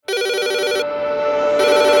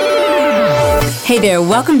Hey there,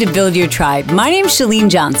 welcome to Build Your Tribe. My name's Chalene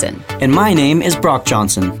Johnson. And my name is Brock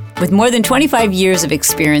Johnson. With more than 25 years of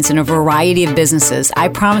experience in a variety of businesses, I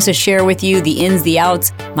promise to share with you the ins, the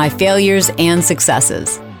outs, my failures, and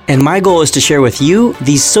successes. And my goal is to share with you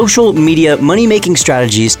these social media money-making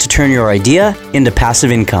strategies to turn your idea into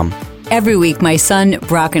passive income. Every week, my son,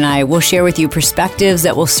 Brock, and I will share with you perspectives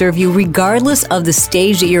that will serve you regardless of the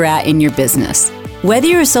stage that you're at in your business. Whether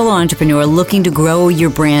you're a solo entrepreneur looking to grow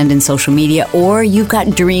your brand in social media or you've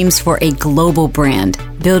got dreams for a global brand,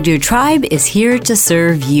 Build Your Tribe is here to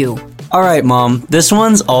serve you. All right, Mom, this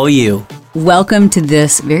one's all you. Welcome to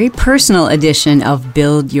this very personal edition of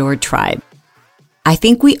Build Your Tribe. I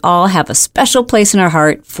think we all have a special place in our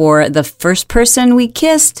heart for the first person we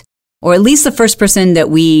kissed, or at least the first person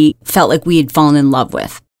that we felt like we had fallen in love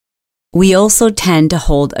with. We also tend to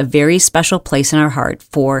hold a very special place in our heart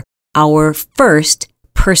for our first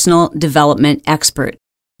personal development expert.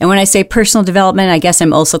 And when I say personal development, I guess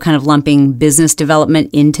I'm also kind of lumping business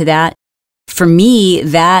development into that. For me,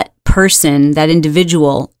 that person, that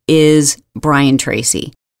individual is Brian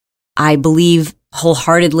Tracy. I believe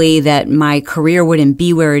wholeheartedly that my career wouldn't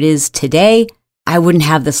be where it is today. I wouldn't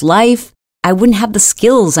have this life. I wouldn't have the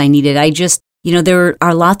skills I needed. There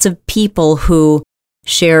are lots of people who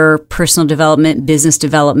share personal development, business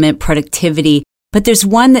development, productivity, but there's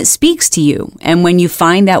one that speaks to you. And when you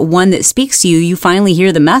find that one that speaks to you, you finally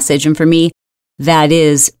hear the message. And for me, that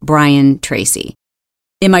is Brian Tracy.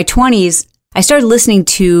 In my 20s, I started listening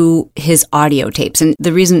to his audio tapes. And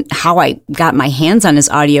the reason how I got my hands on his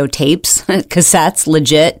audio tapes, cassettes,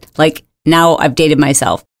 legit, like now I've dated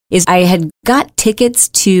myself, is I had got tickets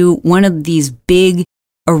to one of these big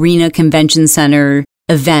arena convention center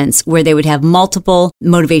events where they would have multiple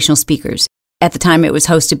motivational speakers. At the time, it was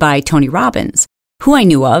hosted by Tony Robbins, who I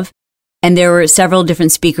knew of. And there were several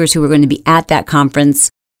different speakers who were going to be at that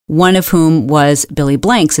conference, one of whom was Billy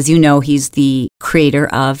Blanks. As you know, he's the creator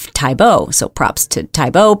of Tae Bo. So props to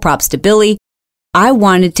Tae Bo, props to Billy. I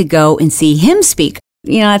wanted to go and see him speak.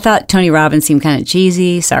 I thought Tony Robbins seemed kind of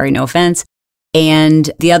cheesy. Sorry, no offense. And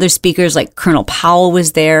the other speakers, like Colonel Powell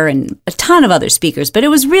was there and a ton of other speakers. But it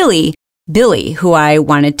was really Billy who I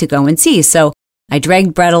wanted to go and see. So I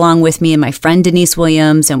dragged Brett along with me and my friend Denise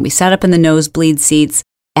Williams, and we sat up in the nosebleed seats.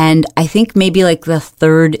 And I think maybe like the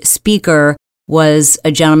third speaker was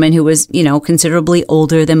a gentleman who was, considerably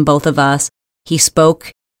older than both of us. He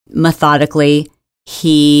spoke methodically.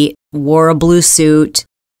 He wore a blue suit.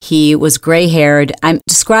 He was gray-haired. I'm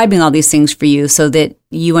describing all these things for you so that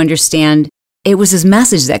you understand it was his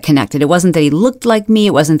message that connected. It wasn't that he looked like me.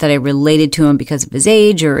 It wasn't that I related to him because of his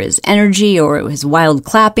age or his energy or his wild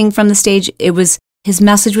clapping from the stage. It was his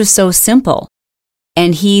message was so simple.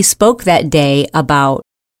 And he spoke that day about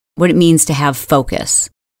what it means to have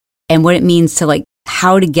focus and what it means to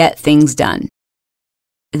how to get things done.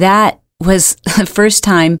 That was the first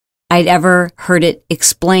time I'd ever heard it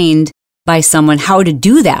explained by someone how to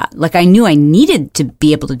do that. I knew I needed to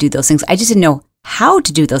be able to do those things. I just didn't know how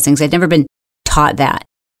to do those things. I'd never been taught that.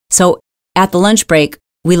 So at the lunch break,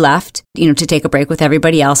 we left, to take a break with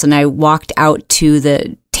everybody else. And I walked out to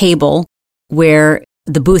the table where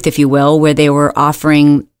the booth, if you will, where they were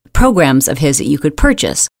offering programs of his that you could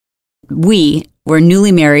purchase. We were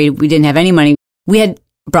newly married. We didn't have any money. We had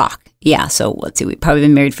Brock. Yeah. So let's see, we'd probably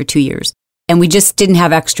been married for 2 years and we just didn't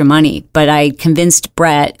have extra money. But I convinced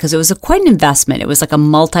Brett because it was quite an investment. It was like a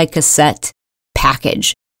multi-cassette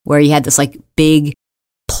package where you had this big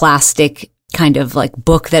plastic kind of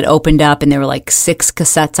book that opened up and there were 6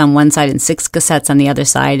 cassettes on one side and 6 cassettes on the other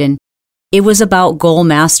side. And it was about goal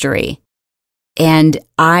mastery. And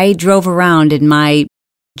I drove around in my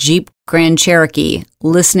Jeep Grand Cherokee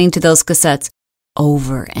listening to those cassettes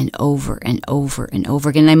over and over and over and over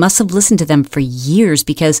again. And I must have listened to them for years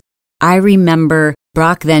because I remember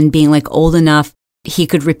Brock then being old enough, he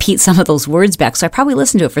could repeat some of those words back. So I probably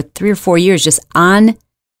listened to it for 3 or 4 years just on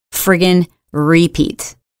friggin'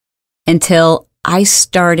 repeat. Until I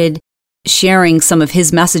started sharing some of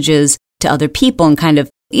his messages to other people and kind of,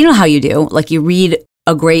 how you do, you read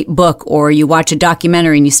a great book or you watch a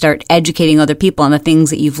documentary and you start educating other people on the things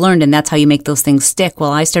that you've learned and that's how you make those things stick.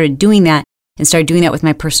 Well, I started doing that and started doing that with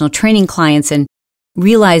my personal training clients and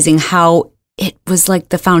realizing how it was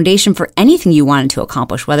the foundation for anything you wanted to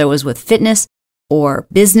accomplish, whether it was with fitness or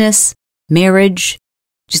business, marriage,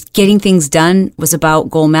 just getting things done was about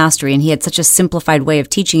goal mastery. And he had such a simplified way of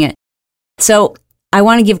teaching it. So I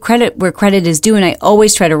want to give credit where credit is due, and I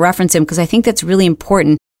always try to reference him because I think that's really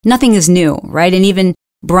important. Nothing is new, right? And even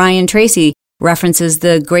Brian Tracy references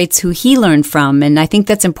the greats who he learned from, and I think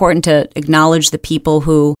that's important to acknowledge the people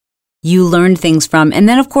who you learned things from. And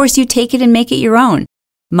then, of course, you take it and make it your own.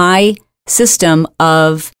 My system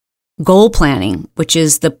of goal planning, which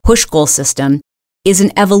is the push goal system, is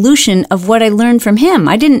an evolution of what I learned from him.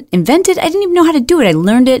 I didn't invent it. I didn't even know how to do it. I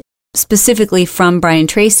learned it specifically from Brian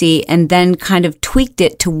Tracy and then kind of tweaked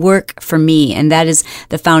it to work for me. And that is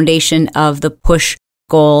the foundation of the push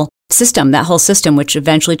goal system, that whole system, which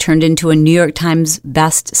eventually turned into a New York Times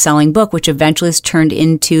best-selling book, which eventually has turned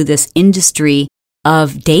into this industry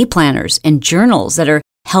of day planners and journals that are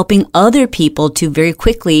helping other people to very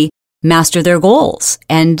quickly master their goals.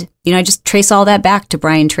 And, I just trace all that back to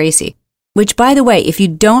Brian Tracy. Which, by the way, if you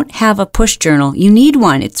don't have a push journal, you need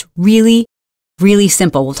one. It's really, really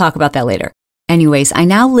simple. We'll talk about that later. Anyways, I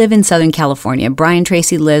now live in Southern California. Brian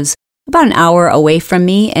Tracy lives about an hour away from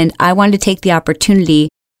me, and I wanted to take the opportunity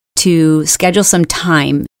to schedule some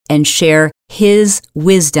time and share his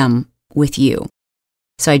wisdom with you.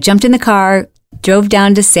 So I jumped in the car, drove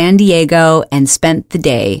down to San Diego, and spent the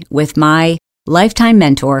day with my lifetime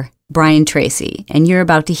mentor, Brian Tracy. And you're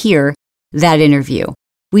about to hear that interview.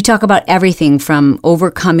 We talk about everything from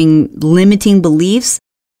overcoming limiting beliefs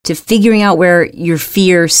to figuring out where your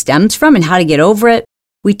fear stems from and how to get over it.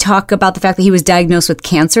 We talk about the fact that he was diagnosed with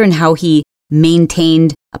cancer and how he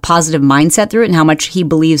maintained a positive mindset through it and how much he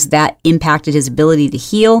believes that impacted his ability to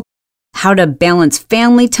heal, how to balance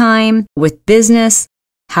family time with business,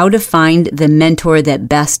 how to find the mentor that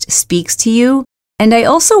best speaks to you. And I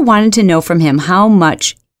also wanted to know from him how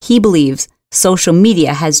much he believes social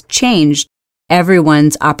media has changed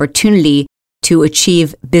everyone's opportunity to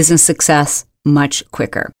achieve business success much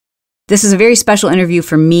quicker. This is a very special interview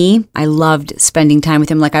for me. I loved spending time with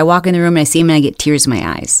him. Like I walk in the room and I see him and I get tears in my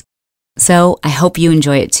eyes. So I hope you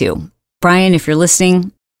enjoy it too. Brian, if you're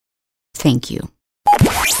listening, thank you.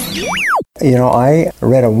 I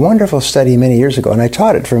read a wonderful study many years ago, and I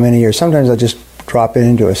taught it for many years. Sometimes I'll just drop it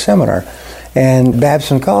into a seminar. And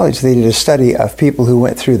Babson College, they did a study of people who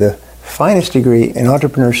went through the finest degree in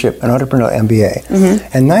entrepreneurship, an entrepreneurial MBA.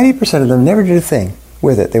 Mm-hmm. And 90% of them never did a thing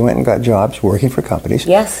with it. They went and got jobs working for companies.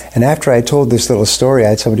 Yes. And after I told this little story, I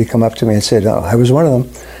had somebody come up to me and said, I was one of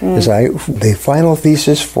them. The final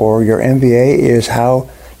thesis for your MBA is how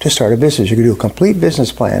to start a business. You could do a complete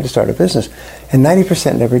business plan to start a business. And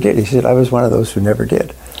 90% never did. He said, I was one of those who never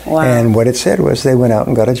did. Wow. And what it said was they went out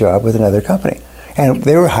and got a job with another company. And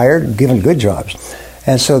they were hired, given good jobs.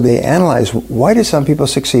 And so they analyzed, why do some people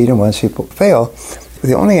succeed and some people fail?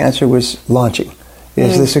 The only answer was launching.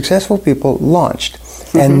 The successful people launched.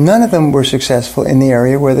 And none of them were successful in the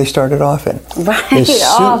area where they started off in. Right.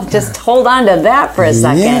 Just hold on to that for a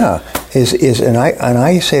second. Yeah. And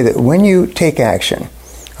I say that when you take action,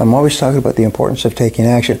 I'm always talking about the importance of taking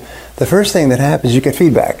action. The first thing that happens, you get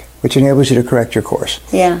feedback, which enables you to correct your course.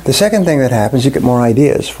 Yeah. The second thing that happens, you get more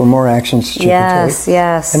ideas for more actions that you can take.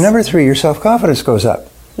 Yes. And number 3, your self-confidence goes up.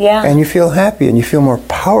 Yeah. And you feel happy and you feel more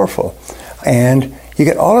powerful. And you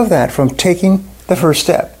get all of that from taking the first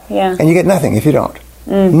step. Yeah. And you get nothing if you don't.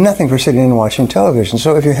 Nothing for sitting and watching television.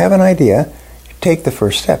 So if you have an idea, take the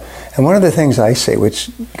first step. And one of the things I say, which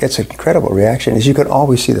gets an incredible reaction, is you can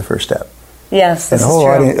always see the first step. Yes, this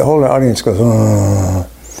and the whole audience goes, oh.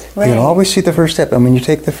 Right. You can always see the first step. And when you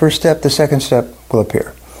take the first step, the second step will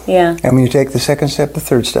appear. Yeah. And when you take the second step, the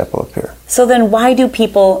third step will appear. So then why do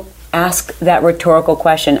people ask that rhetorical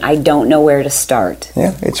question, I don't know where to start?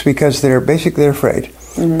 Yeah, it's because they're afraid.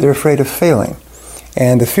 Mm-hmm. They're afraid of failing.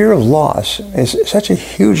 And the fear of loss is such a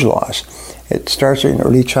huge loss. It starts in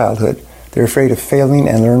early childhood. They're afraid of failing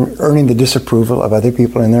and earning the disapproval of other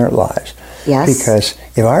people in their lives. Yes. Because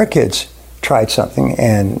if our kids tried something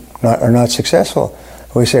and are not successful,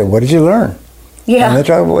 we say, what did you learn? Yeah. And they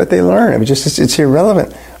talk about what they learn. I mean, it's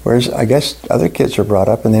irrelevant. Whereas I guess other kids are brought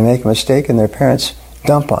up and they make a mistake and their parents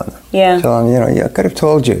dump on them. Yeah. Tell them, I could have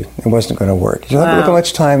told you it wasn't going to work. Look how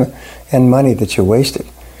much time and money that you wasted.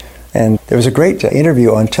 And there was a great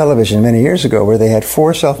interview on television many years ago where they had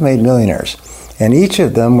 4 self-made millionaires, and each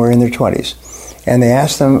of them were in their 20s. And they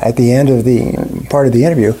asked them at the end of the part of the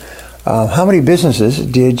interview, how many businesses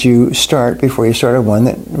did you start before you started one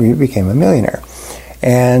that you became a millionaire?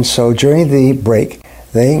 And so during the break,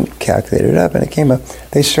 they calculated it up, and it came up,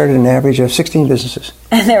 they started an average of 16 businesses.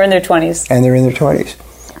 And they were in their 20s. And they're in their 20s.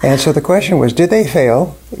 And so the question was, did they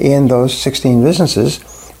fail in those 16 businesses,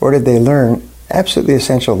 or did they learn absolutely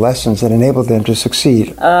essential lessons that enabled them to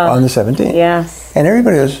succeed on the 17th? Yes. And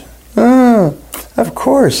everybody goes, of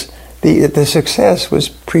course. The success was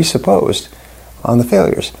presupposed on the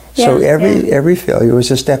failures. Yeah, so every failure was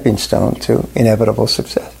a stepping stone to inevitable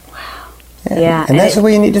success. Wow. Yeah. And that's the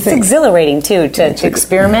way you need to think. It's exhilarating, too, to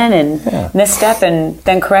experiment and misstep and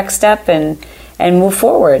then correct step and move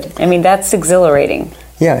forward. I mean, that's exhilarating.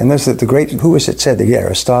 Yeah, and there's the great, who was it said that,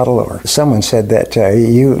 Aristotle or someone said that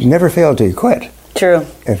you never fail till you quit. True.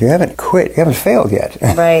 If you haven't quit, you haven't failed yet.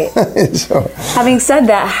 Right. So, having said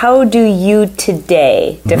that, how do you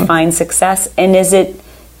today define success? And is it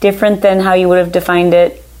different than how you would have defined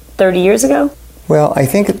it 30 years ago? well, I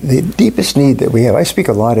think the deepest need that we have, I speak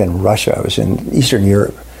a lot in Russia. I was in Eastern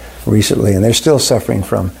Europe recently, and they're still suffering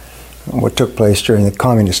from what took place during the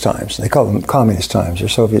communist times. They call them communist times or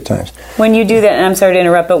Soviet times. When you do that, and I'm sorry to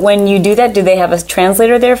interrupt, but when you do that, do they have a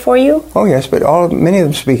translator there for you? Oh yes, but many of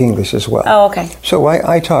them speak English as well. Oh, okay. So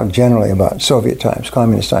I talk generally about Soviet times,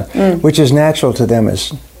 communist times, which is natural to them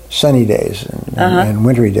as sunny days and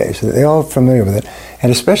wintry days. They're all familiar with it,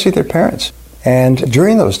 and especially their parents. And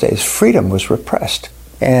during those days, freedom was repressed.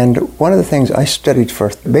 And one of the things I studied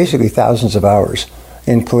for basically thousands of hours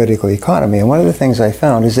in political economy, and one of the things I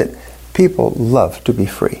found is that people love to be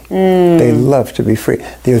free. They love to be free.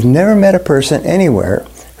 They've never met a person anywhere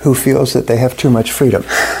who feels that they have too much freedom.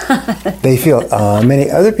 They feel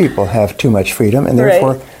many other people have too much freedom, and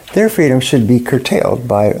therefore their freedom should be curtailed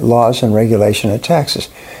by laws and regulation and taxes.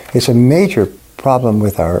 It's a major problem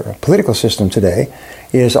with our political system today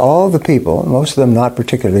is all the people, most of them not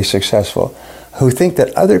particularly successful, who think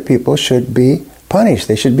that other people should be punished.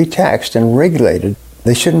 They should be taxed and regulated.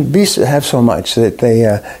 They shouldn't have so much, that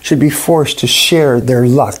they should be forced to share their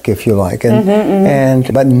luck, if you like.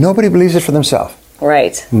 But nobody believes it for themselves.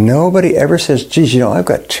 Right. Nobody ever says, geez, I've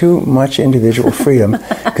got too much individual freedom.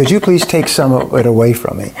 Could you please take some of it away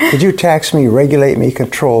from me? Could you tax me, regulate me,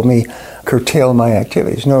 control me, curtail my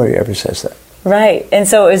activities? Nobody ever says that. Right. And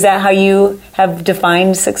so is that how you have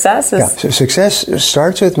defined success? Yeah, so success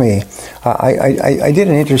starts with me. I did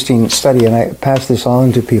an interesting study, and I passed this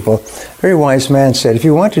on to people. A very wise man said, if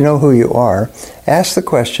you want to know who you are, ask the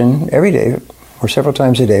question every day or several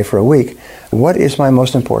times a day for a week, what is my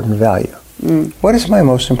most important value? What is my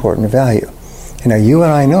most important value? You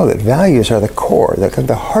and I know that values are the core,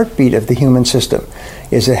 the heartbeat of the human system.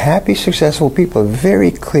 Is that happy, successful people have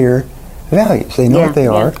very clear values. They know what they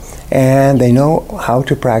are, and they know how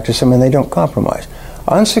to practice them, and they don't compromise.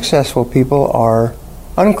 Unsuccessful people are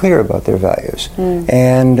unclear about their values,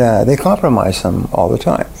 and they compromise them all the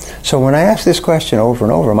time. So when I asked this question over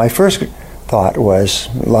and over, my first thought was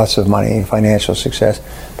lots of money, financial success,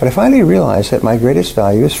 but I finally realized that my greatest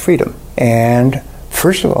value is freedom. And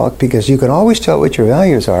first of all, because you can always tell what your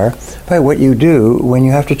values are by what you do when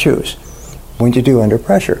you have to choose, when you do under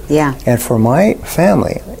pressure. Yeah. And for my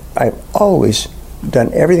family, I've always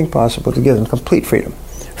done everything possible to give them complete freedom.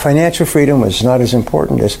 Financial freedom was not as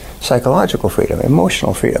important as psychological freedom,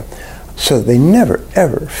 emotional freedom. So they never,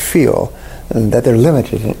 ever feel that they're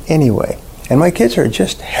limited in any way. And my kids are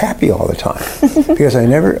just happy all the time because I've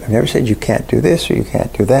never said you can't do this or you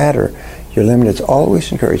can't do that or you're limited. It's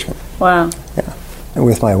always encouragement. Wow. Yeah. And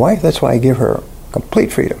with my wife, that's why I give her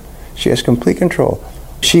complete freedom. She has complete control.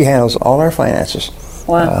 She handles all our finances.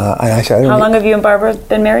 Wow. And I said, how long have you and Barbara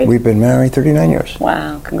been married? We've been married 39 years.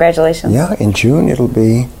 Wow. Congratulations. Yeah, in June it'll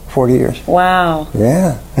be 40 years. Wow.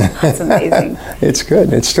 Yeah. That's amazing. It's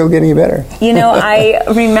good. It's still getting better. I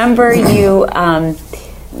remember you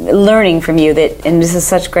learning from you that, and this is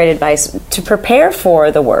such great advice, to prepare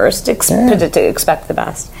for the worst, to expect the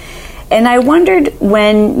best. And I wondered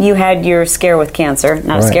when you had your scare with cancer,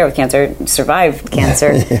 not a scare with cancer, survived cancer,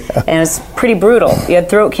 and it was pretty brutal. You had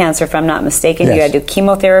throat cancer, if I'm not mistaken. Yes. You had to do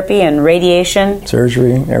chemotherapy and radiation.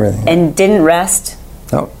 Surgery, everything. And didn't rest.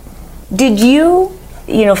 No. Did you,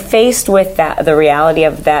 faced with the reality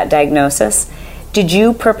of that diagnosis, did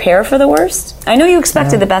you prepare for the worst? I know you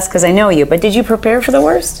expected the best because I know you, but did you prepare for the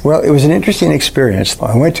worst? Well, it was an interesting experience.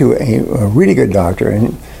 I went to a really good doctor,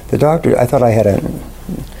 and the doctor, I thought I had a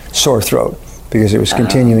sore throat because it was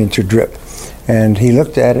continuing to drip. And he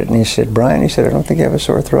looked at it and he said, Brian, I don't think you have a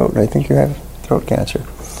sore throat. I think you have throat cancer.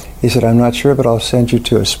 He said, I'm not sure, but I'll send you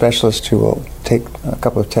to a specialist who will take a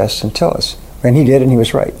couple of tests and tell us. And he did, and he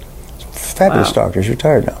was right. Fabulous doctor. He's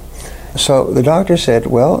retired now. So the doctor said,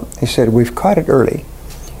 he said, we've caught it early,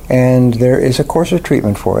 and there is a course of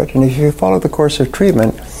treatment for it. And if you follow the course of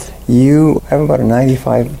treatment, you have about a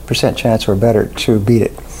 95% chance or better to beat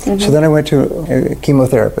it. So then I went to a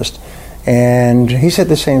chemotherapist, and he said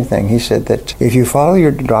the same thing. He said that if you follow your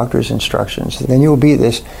doctor's instructions, then you'll beat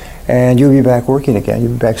this, and you'll be back working again.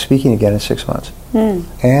 You'll be back speaking again in 6 months.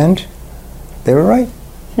 And they were right.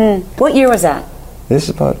 What year was that? This is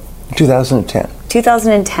about 2010.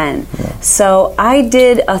 2010. Yeah. So I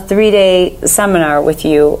did a 3-day seminar with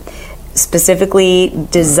you specifically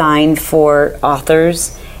designed for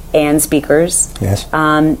authors and speakers. Yes.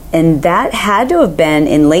 And that had to have been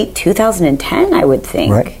in late 2010, I would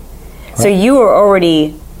think. Right. So you were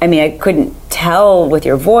already, I couldn't tell with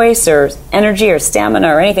your voice or energy or stamina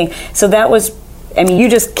or anything. So that was, I mean, you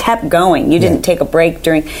just kept going. You didn't take a break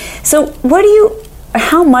during. So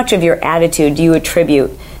how much of your attitude do you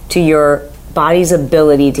attribute to your body's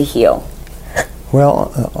ability to heal?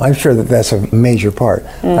 Well, I'm sure that's a major part.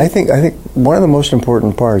 I think one of the most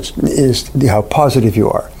important parts is how positive you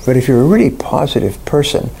are. But if you're a really positive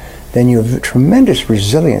person, then you have tremendous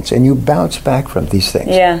resilience and you bounce back from these things.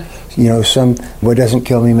 Yeah. You know, what doesn't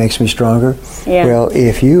kill me makes me stronger. Yeah. Well,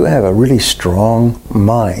 if you have a really strong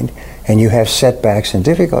mind and you have setbacks and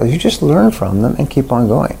difficulties, you just learn from them and keep on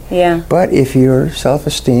going. Yeah. But if your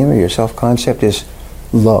self-esteem or your self-concept is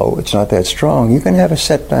low, it's not that strong, you can have a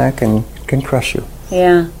setback and it can crush you.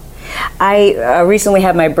 Yeah. I recently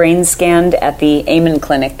had my brain scanned at the Amen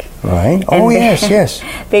Clinic. Right? Oh, yes.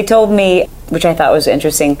 They told me, which I thought was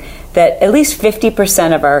interesting, that at least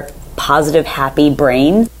 50% of our positive, happy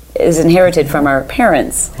brain is inherited from our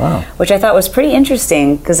parents. Wow. Which I thought was pretty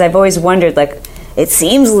interesting, because I've always wondered, like, it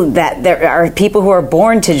seems that there are people who are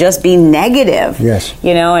born to just be negative. Yes.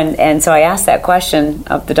 You know, and so I asked that question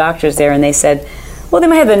of the doctors there, and they said, well, they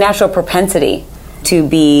might have the natural propensity to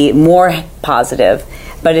be more positive,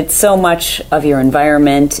 but it's so much of your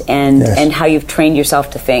environment and how you've trained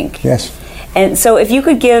yourself to think. Yes. And so if you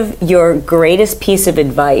could give your greatest piece of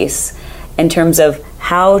advice in terms of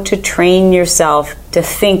how to train yourself to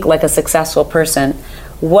think like a successful person,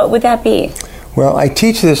 what would that be? Well, I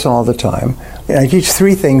teach this all the time. I teach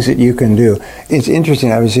 3 things that you can do. It's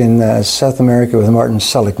interesting. I was in South America with Martin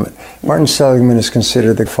Seligman. Martin Seligman is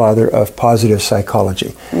considered the father of positive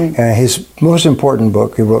psychology. His most important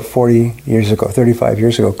book he wrote 35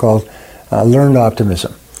 years ago, called Learned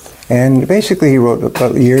Optimism. And basically he wrote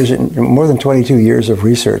about more than 22 years of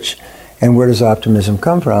research. And where does optimism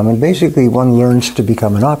come from? And basically one learns to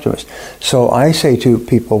become an optimist. So I say to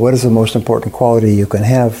people, what is the most important quality you can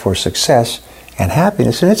have for success and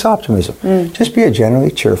happiness? And it's optimism. Just be a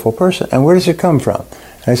generally cheerful person. And where does it come from?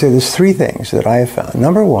 And I say there's 3 things that I have found.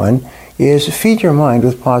 Number 1 is feed your mind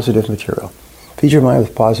with positive material. Feed your mind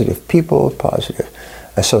with positive people, positive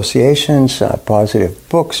associations, positive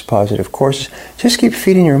books, positive courses. Just keep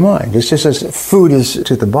feeding your mind. It's just as food is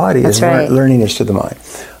to the body as learning is to the mind.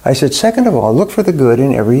 I said, second of all, look for the good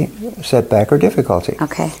in every setback or difficulty.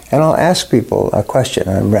 Okay. And I'll ask people a question.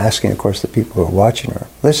 I'm asking, of course, the people who are watching or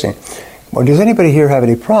listening. Well, does anybody here have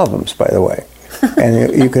any problems, by the way?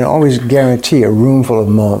 And you can always guarantee a room full of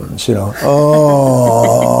moans, you know.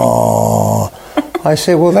 Oh. I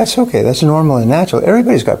say, well, that's okay. That's normal and natural.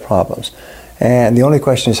 Everybody's got problems. And the only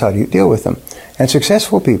question is, how do you deal with them? And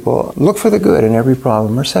successful people look for the good in every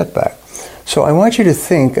problem or setback. So I want you to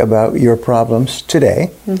think about your problems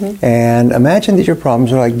today and imagine that your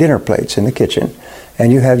problems are like dinner plates in the kitchen,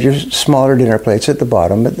 and you have your smaller dinner plates at the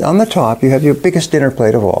bottom, but on the top you have your biggest dinner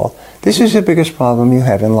plate of all. This is the biggest problem you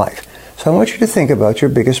have in life. So I want you to think about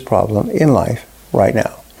your biggest problem in life right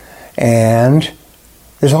now. And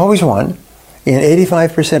there's always one. In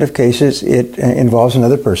 85% of cases, it involves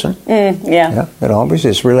another person. Yeah, it always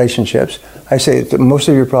is. Relationships. I say that most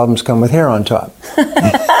of your problems come with hair on top.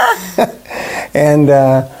 And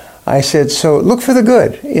I said, so look for the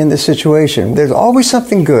good in the situation. There's always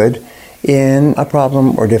something good in a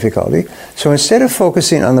problem or difficulty. So instead of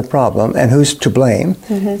focusing on the problem and who's to blame,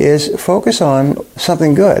 is focus on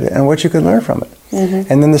something good and what you can learn from it.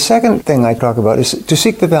 And then the second thing I talk about is to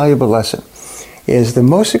seek the valuable lesson. Is the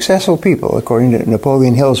most successful people, according to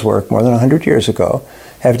Napoleon Hill's work more than 100 years ago,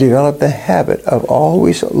 have developed the habit of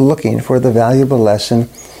always looking for the valuable lesson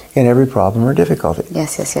in every problem or difficulty.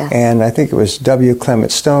 Yes. And I think it was W.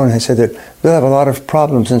 Clement Stone who said that we'll have a lot of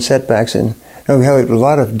problems and setbacks, we have a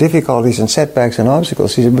lot of difficulties and setbacks and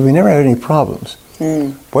obstacles. He said, but we never have any problems.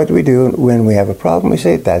 What do we do when we have a problem? We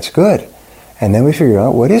say, that's good. And then we figure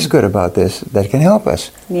out what is good about this that can help us.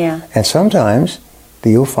 Yeah. And sometimes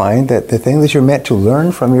you'll find that the thing that you're meant to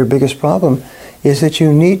learn from your biggest problem is that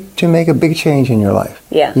you need to make a big change in your life.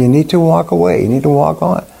 Yeah. You need to walk away. You need to walk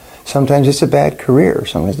on. Sometimes it's a bad career.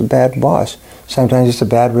 Sometimes it's a bad boss. Sometimes it's a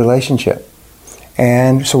bad relationship.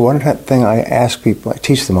 And so one thing I ask people, I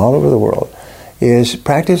teach them all over the world, is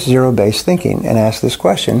practice zero-based thinking and ask this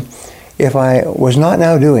question. If I was not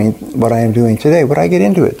now doing what I am doing today, would I get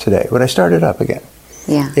into it today? Would I start it up again?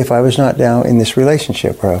 Yeah. If I was not now in this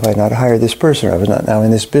relationship, or if I had not hired this person, or I was not now in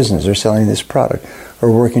this business, or selling this product,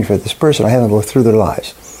 or working for this person, I haven't go through their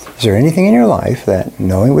lives. Is there anything in your life that,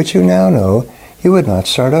 knowing what you now know, you would not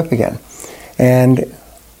start up again? And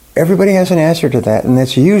everybody has an answer to that, and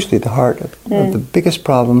that's usually the heart of the biggest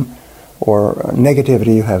problem or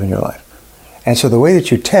negativity you have in your life. And so the way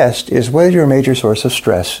that you test is, what is your major source of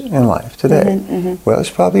stress in life today? Well, it's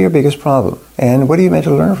probably your biggest problem. And what are you meant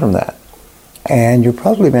to learn from that? and you're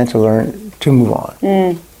probably meant to learn to move on.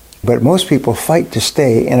 But most people fight to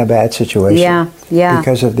stay in a bad situation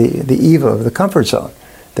because of the evil of the comfort zone.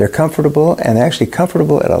 They're comfortable, and they're actually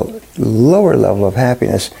comfortable at a lower level of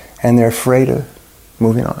happiness, and they're afraid of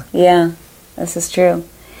moving on. Yeah, this is true.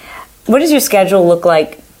 What does your schedule look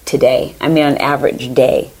like today? I mean, an average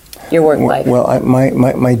day, your work life? Well,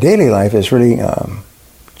 my daily life is really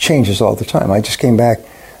changes all the time. I just came back.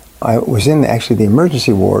 I was in actually the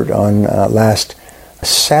emergency ward on last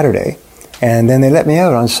Saturday, and then they let me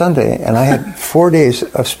out on Sunday, and I had 4 days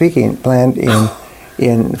of speaking planned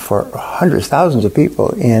in for hundreds, thousands of people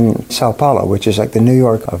in Sao Paulo, which is like the New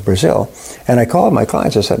York of Brazil. And I called my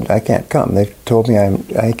clients. I said, I can't come. They told me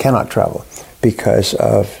I cannot travel because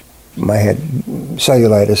of I had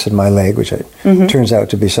cellulitis in my leg, which turns out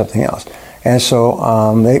to be something else. And so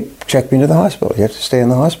they checked me into the hospital. You have to stay in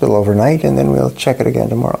the hospital overnight, and then we'll check it again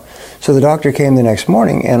tomorrow. So the doctor came the next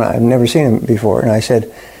morning, and I've never seen him before. And I said,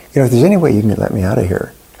 if there's any way you can let me out of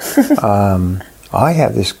here, I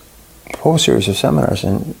have this whole series of seminars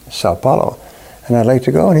in Sao Paulo, and I'd like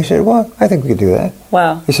to go. And he said, well, I think we could do that.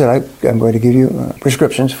 Wow. He said, I'm going to give you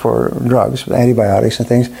prescriptions for drugs, antibiotics and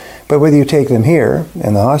things, but whether you take them here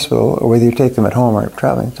in the hospital or whether you take them at home or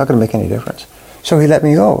traveling, it's not going to make any difference. So he let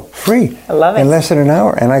me go, free. I love it. In less than an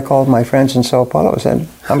hour. And I called my friends in Sao Paulo and said,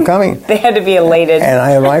 I'm coming. They had to be elated. And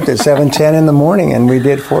I arrived at 7:10 in the morning, and we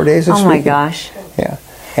did 4 days of speaking. Oh my gosh. Yeah.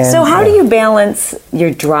 And, so how do you balance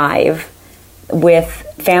your drive with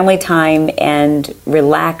family time and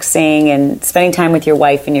relaxing and spending time with your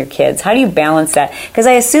wife and your kids? How do you balance that? Because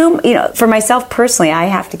I assume, for myself personally, I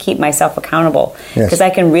have to keep myself accountable because I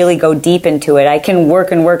can really go deep into it. I can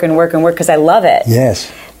work and work and work and work because I love it.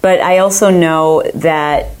 Yes. But I also know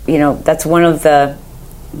that, that's one of the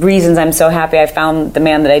reasons I'm so happy I found the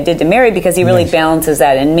man that I did to marry, because he really balances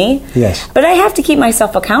that in me. Yes. But I have to keep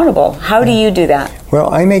myself accountable. How do you do that?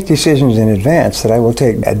 Well, I make decisions in advance that I will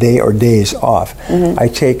take a day or days off. I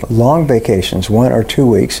take long vacations, 1 or 2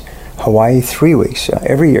 weeks, Hawaii 3 weeks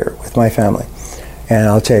every year with my family. And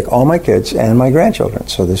I'll take all my kids and my grandchildren.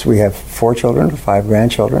 So we have 4 children, 5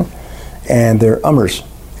 grandchildren, and they're ummers.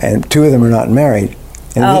 And 2 of them are not married.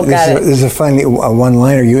 And this is a funny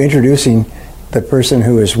one-liner. You're introducing the person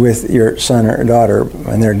who is with your son or daughter,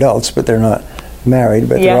 and they're adults, but they're not married,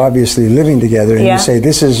 but they're obviously living together, and you say,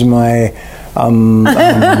 this is my my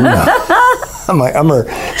ummer.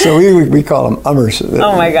 So we call them ummers.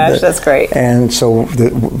 Oh my gosh, that's great. And so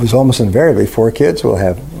it was almost invariably 4 kids. We'll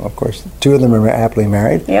have, of course, 2 of them are happily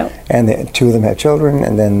married, and 2 of them have children,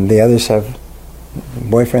 and then the others have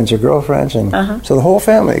boyfriends or girlfriends, and so the whole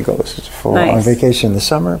family goes on vacation in the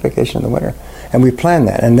summer, vacation in the winter, and we plan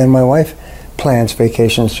that. And then my wife plans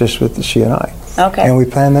vacations just with she and I. Okay. And we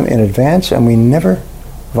plan them in advance, and we never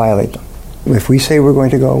violate them. If we say we're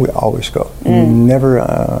going to go, we always go. We never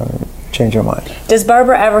change our mind. Does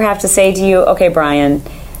Barbara ever have to say to you, okay, Brian,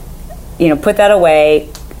 put that away,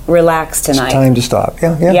 relax tonight? It's time to stop.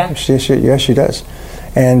 Yeah. Yes, she does.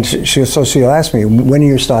 And she'll ask me, when are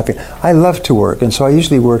you stopping? I love to work, and so I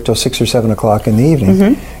usually work till 6 or 7 o'clock in the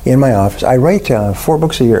evening in my office. I write 4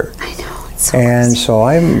 books a year. I know, it's so And so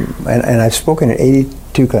and I've spoken in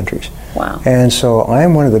 82 countries. Wow. And so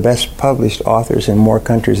I'm one of the best published authors in more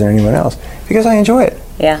countries than anyone else because I enjoy it.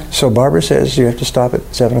 Yeah. So Barbara says, you have to stop at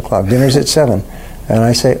 7 o'clock. Dinner's at 7. And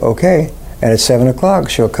I say, okay. And at 7 o'clock,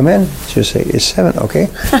 she'll come in. She'll say, it's 7, okay?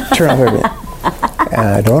 Turn off everything. And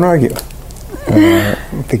I don't argue.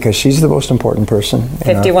 Because she's the most important person.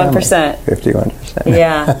 51%. 51%.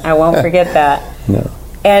 Yeah, I won't forget that. No.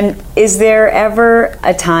 And is there ever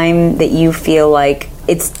a time that you feel like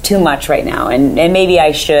it's too much right now, and maybe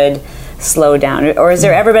I should slow down? Or has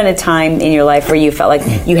there ever been a time in your life where you felt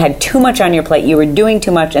like you had too much on your plate, you were doing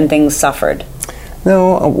too much, and things suffered?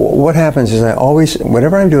 No, what happens is I always,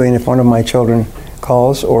 whatever I'm doing, if one of my children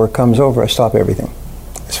calls or comes over, I stop everything.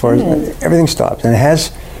 As far as everything stops, and it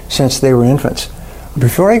has since they were infants.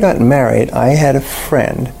 Before I got married, I had a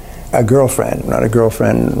friend, a girlfriend, not a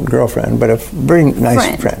girlfriend, but a very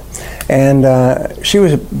nice friend. And she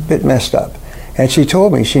was a bit messed up. And she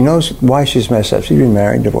told me she knows why she's messed up. She'd been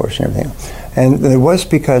married, divorced, and everything. And it was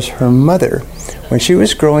because her mother, when she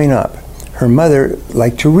was growing up, her mother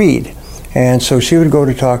liked to read. And so she would go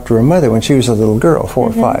to talk to her mother when she was a little girl,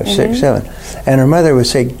 4, 5, 6, 7. And her mother would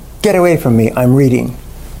say, "Get away from me, I'm reading.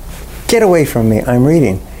 Get away from me, I'm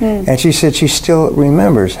reading." And she said she still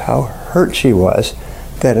remembers how hurt she was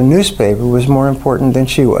that a newspaper was more important than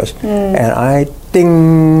she was. And I,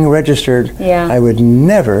 registered. I would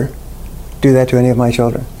never do that to any of my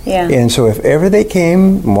children. And so if ever they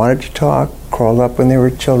came, wanted to talk, crawled up when they were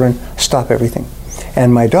children, stop everything.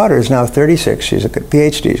 And my daughter is now 36. She's a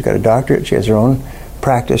PhD. She's got a doctorate. She has her own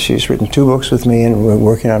practice. She's written 2 books with me, and we're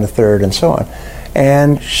working on a 3rd, and so on.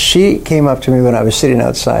 And she came up to me when I was sitting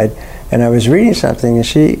outside, and I was reading something, and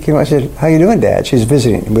she came up and said, "How you doing, Dad?" She's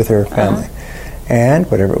visiting with her family. And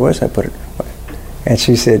whatever it was, I put it away. And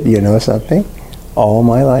she said, "You know something? All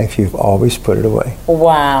my life, you've always put it away."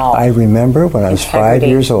 Wow. I remember when I was Integrity. 5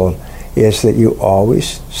 years old, is that you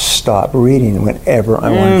always stopped reading whenever I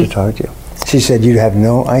wanted to talk to you. She said, "You have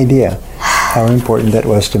no idea how important that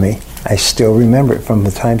was to me." I still remember it from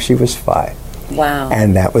the time she was 5. Wow.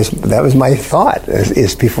 And that was my thought.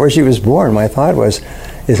 Is before she was born, my thought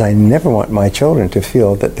is I never want my children to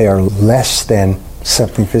feel that they are less than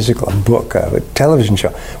something physical, a book, a television show.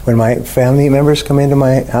 When my family members come into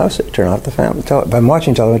my house, I turn off the family. If I'm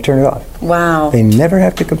watching television, I turn it off. Wow. They never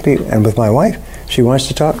have to compete. And with my wife, she wants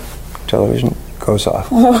to talk, television goes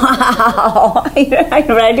off. Wow.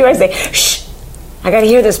 What I do, I say, shh. I got to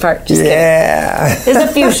hear this part. Just Yeah. kidding. There's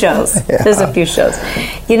a few shows. There's a few shows.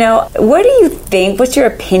 You know, what do you think? What's your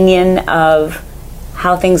opinion of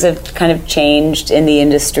how things have kind of changed in the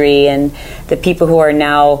industry and the people who are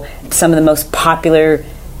now some of the most popular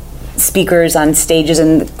speakers on stages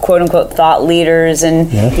and quote-unquote thought leaders,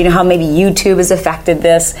 and you know how maybe YouTube has affected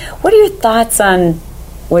this? What are your thoughts on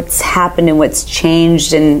what's happened and what's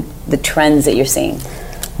changed and the trends that you're seeing?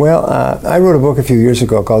 Well, I wrote a book a few years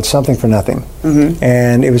ago called Something for Nothing,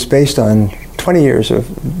 and it was based on 20 years of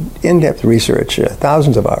in-depth research,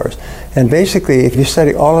 thousands of hours. And basically, if you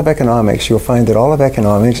study all of economics, you'll find that all of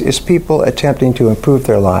economics is people attempting to improve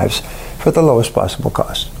their lives for the lowest possible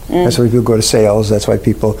cost. That's why people go to sales, that's why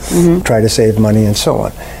people try to save money and so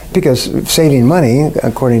on. Because saving money,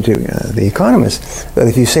 according to the economists,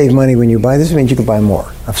 if you save money when you buy this, means you can buy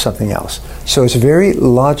more of something else. So it's very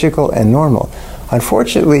logical and normal.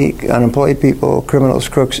 Unfortunately, unemployed people, criminals,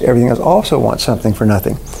 crooks, everything else also want something for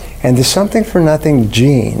nothing. And the something for nothing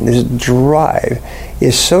gene, this drive,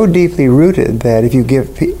 is so deeply rooted that if you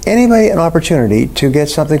give anybody an opportunity to get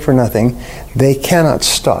something for nothing, they cannot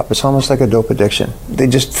stop. It's almost like a dope addiction. They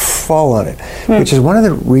just fall on it, which is one of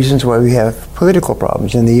the reasons why we have political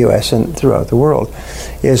problems in the U.S. and throughout the world.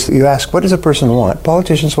 Is you ask, what does a person want?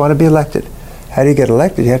 Politicians want to be elected. How do you get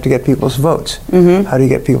elected? You have to get people's votes. How do you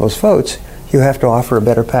get people's votes? You have to offer a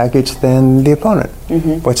better package than the opponent.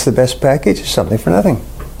 What's the best package? Something for nothing.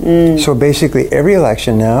 So basically, every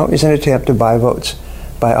election now is an attempt to buy votes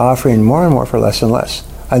by offering more and more for less and less,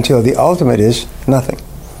 until the ultimate is nothing.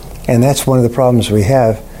 And that's one of the problems we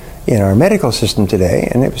have in our medical system today,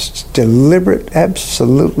 and it was deliberate,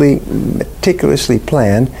 absolutely meticulously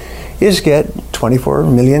planned, is get 24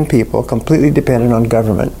 million people completely dependent on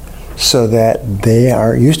government, so that they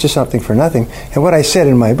are used to something for nothing. And what I said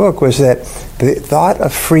in my book was that the thought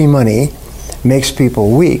of free money makes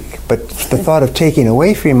people weak, but the thought of taking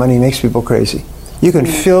away free money makes people crazy. You can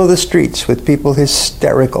fill the streets with people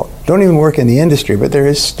hysterical. Don't even work in the industry, but they're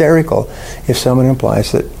hysterical if someone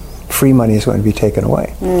implies that free money is going to be taken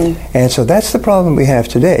away. And so that's the problem we have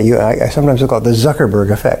today. I sometimes call it the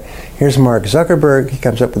Zuckerberg effect. Here's Mark Zuckerberg. He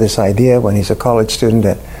comes up with this idea when he's a college student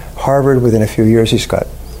at Harvard. Within a few years, he's got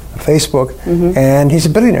Facebook, and he's a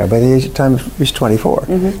billionaire by the age of time he's 24.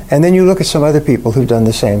 And then you look at some other people who've done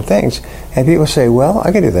the same things, and people say, well,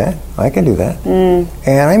 I can do that, I can do that. And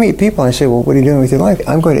I meet people and I say, well, what are you doing with your life?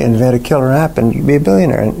 I'm going to invent a killer app and be a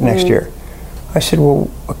billionaire next year. I said,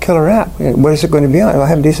 well, a killer app, what is it going to be on? Well, I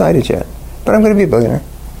haven't decided yet, but I'm going to be a billionaire.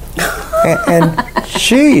 and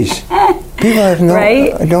geez, people have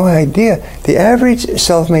no idea. The average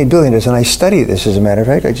self-made billionaires, and I study this as a matter of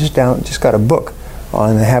fact, I just got a book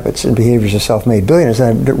on the habits and behaviors of self-made billionaires,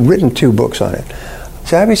 and I've written 2 books on it.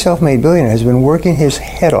 So every self-made billionaire has been working his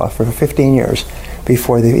head off for 15 years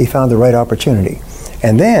before he found the right opportunity.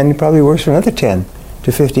 And then he probably works for another 10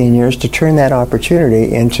 to 15 years to turn that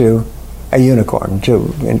opportunity into a unicorn,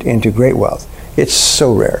 into great wealth. It's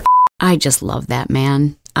so rare. I just love that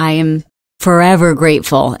man. I am forever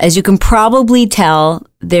grateful. As you can probably tell,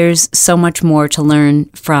 there's so much more to learn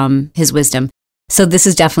from his wisdom. So this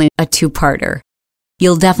is definitely a 2-parter.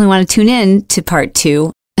 You'll definitely want to tune in to part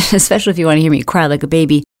 2, especially if you want to hear me cry like a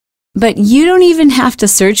baby. But you don't even have to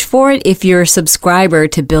search for it if you're a subscriber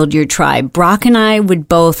to Build Your Tribe. Brock and I would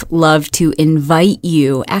both love to invite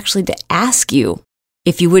you, actually to ask you,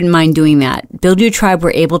 if you wouldn't mind doing that. Build Your Tribe we're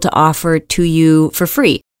able to offer to you for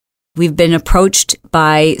free. We've been approached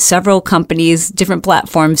by several companies, different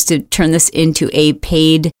platforms, to turn this into a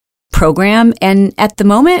paid program. And at the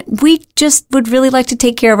moment, we just would really like to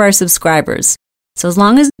take care of our subscribers. So as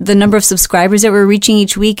long as the number of subscribers that we're reaching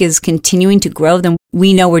each week is continuing to grow, then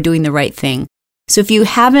we know we're doing the right thing. So if you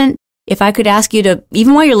haven't if I could ask you to,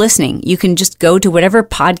 even while you're listening, you can just go to whatever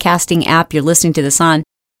podcasting app you're listening to this on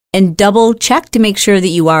and double check to make sure that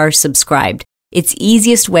you are subscribed. It's the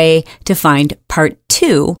easiest way to find part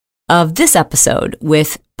 2 of this episode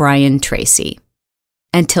with Brian Tracy.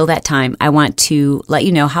 Until that time, I want to let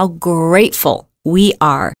you know how grateful we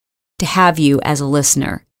are to have you as a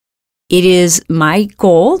listener. It is my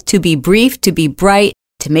goal to be brief, to be bright,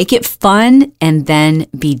 to make it fun, and then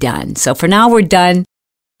be done. So for now, we're done.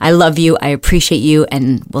 I love you, I appreciate you,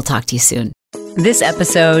 and we'll talk to you soon. This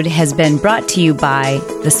episode has been brought to you by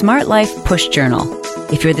the Smart Life Push Journal.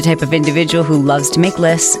 If you're the type of individual who loves to make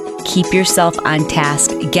lists, keep yourself on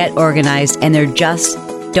task, get organized, and there just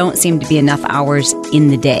don't seem to be enough hours in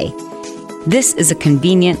the day, this is a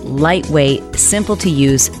convenient, lightweight, simple to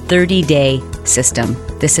use 30-day system.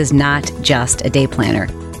 This is not just a day planner.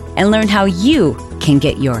 And learn how you can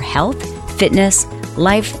get your health, fitness,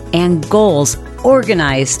 life, and goals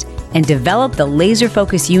organized and develop the laser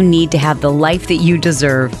focus you need to have the life that you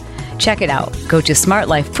deserve. Check it out. Go to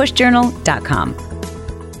smartlifepushjournal.com.